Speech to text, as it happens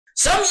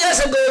Some years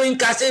ago in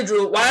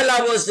Cathedral, while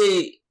I was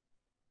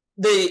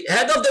the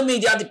head of the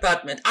media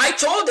department, I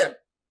told them,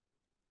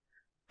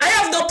 I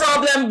have no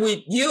problem with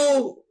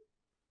you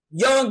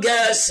young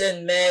girls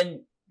and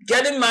men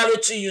getting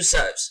married to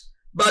yourselves.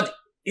 But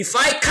if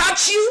I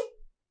catch you,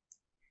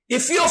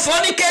 if you're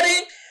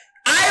fornicating,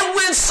 I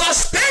will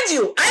suspend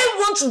you. I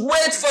won't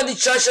wait for the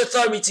church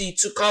authority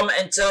to come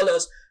and tell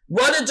us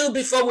what to do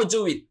before we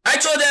do it. I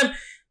told them,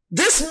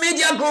 this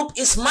media group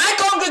is my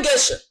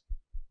congregation.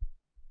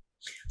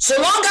 So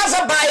long as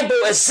the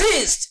Bible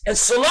exists, and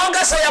so long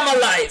as I am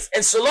alive,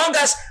 and so long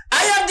as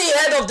I am the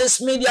head of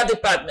this media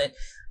department,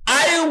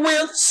 I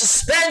will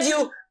suspend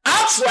you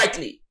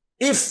outrightly.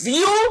 If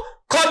you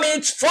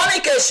commit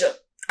fornication,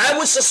 I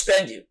will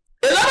suspend you.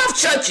 A lot of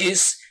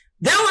churches,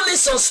 they only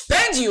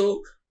suspend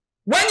you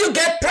when you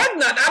get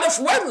pregnant out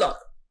of wedlock.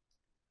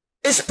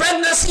 Is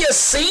pregnancy a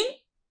sin?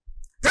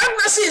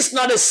 Pregnancy is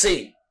not a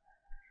sin.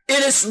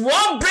 It is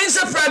what brings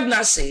a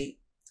pregnancy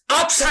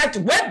outside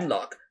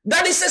wedlock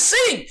that is a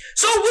sin.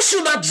 So we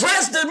should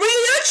address the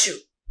real issue.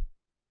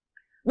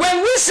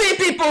 When we see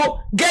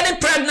people getting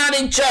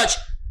pregnant in church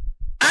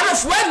out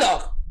of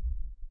wedlock,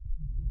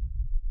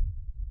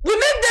 we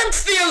make them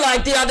feel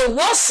like they are the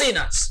worst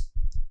sinners.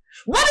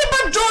 What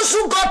about those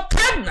who got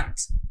pregnant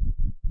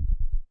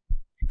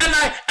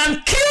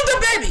and killed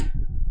the baby?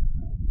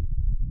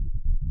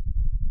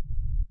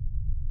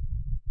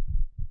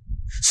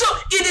 So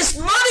it is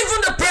not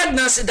even the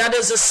pregnancy that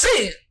is a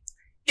sin.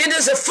 It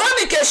is a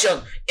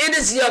fornication. It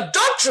is the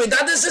adultery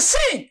that is a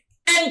sin.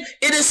 And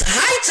it is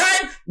high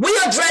time we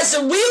address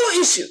the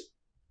real issue.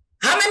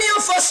 How many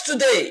of us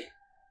today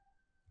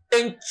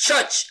in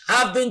church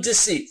have been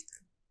deceived?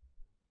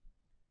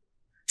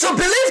 To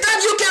believe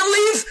that you can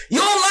live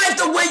your life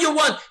the way you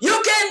want.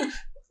 You can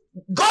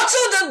go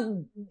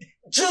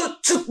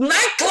to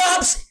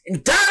nightclubs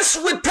and dance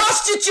with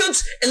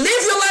prostitutes and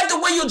live your life the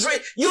way you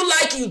drink. You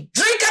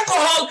drink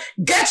alcohol,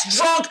 get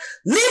drunk,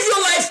 live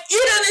your life,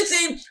 eat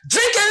anything,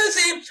 drink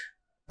anything,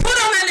 put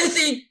on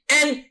anything,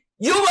 and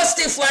you will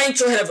still fly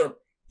into heaven.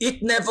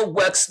 It never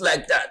works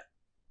like that.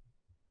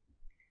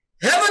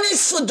 Heaven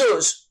is for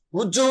those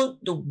who do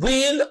the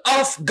will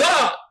of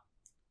God.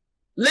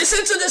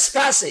 Listen to this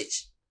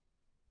passage.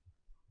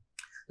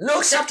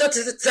 Luke chapter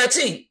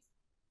 13,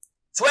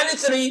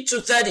 23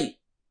 to 30.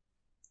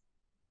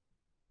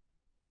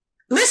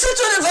 Listen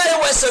to the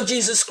very words of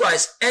Jesus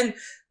Christ, and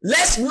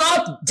let's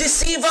not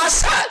deceive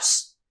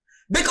ourselves.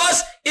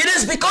 Because it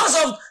is because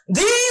of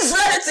these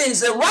very things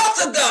the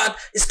wrath of God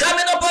is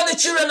coming upon the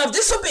children of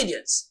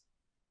disobedience.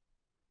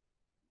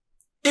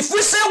 If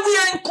we say we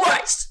are in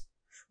Christ,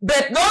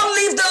 but don't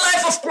live the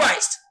life of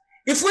Christ.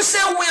 If we say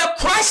we are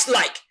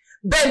Christ-like,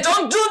 but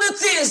don't do the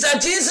things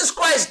that Jesus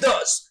Christ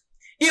does.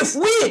 If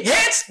we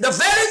hate the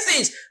very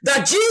things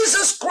that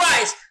Jesus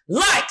Christ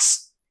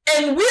likes,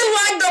 and we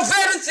like the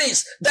very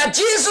things that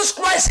Jesus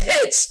Christ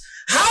hates,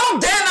 how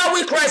then are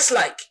we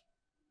Christ-like?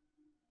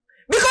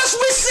 Because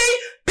we see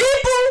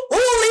people who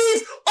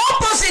live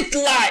opposite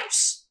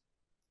lives,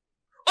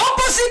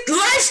 opposite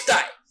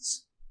lifestyles,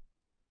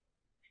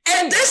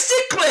 and they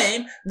still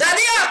claim that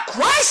they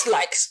are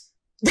Christ-like.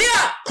 They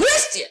are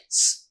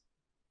Christians.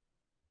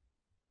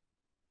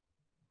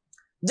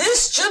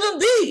 This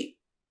shouldn't be.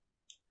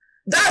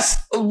 That's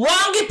a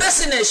wrong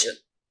impersonation.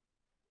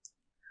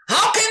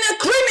 How can a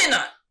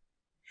criminal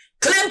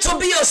claim to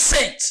be a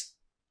saint?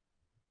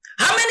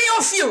 How many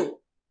of you,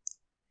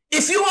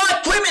 if you are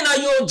a criminal,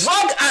 you're a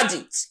drug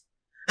addict,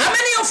 how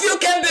many of you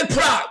can be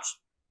proud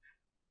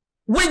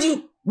with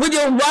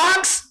your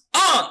rags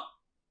on,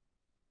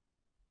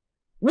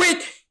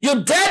 with your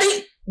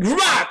dirty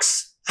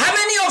rags? How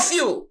many of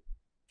you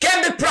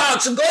can be proud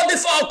to go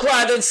before a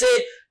crowd and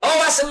say,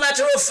 oh, as a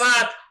matter of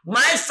fact,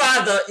 my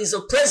father is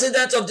the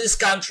president of this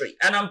country,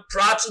 and I'm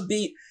proud to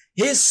be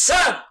his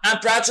son. I'm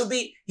proud to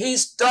be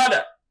his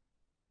daughter.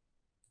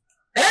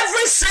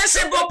 Every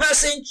sensible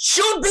person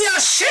should be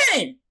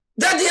ashamed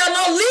that they are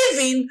not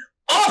living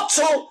up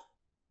to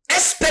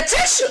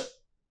expectation.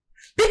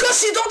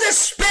 Because you don't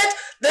expect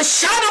the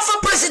child of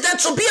a president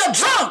to be a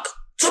drunk,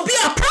 to be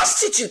a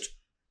prostitute.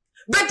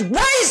 But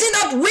why is it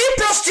that we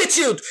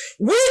prostitute?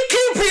 We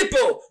kill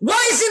people.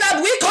 Why is it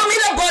that we commit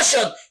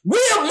abortion?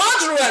 We are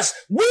murderers.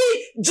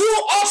 We do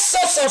all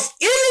sorts of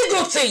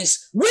illegal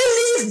things. We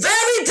live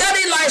very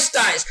dirty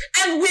lifestyles.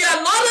 And we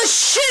are not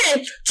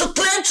ashamed to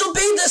claim to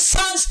be the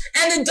sons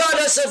and the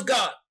daughters of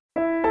God.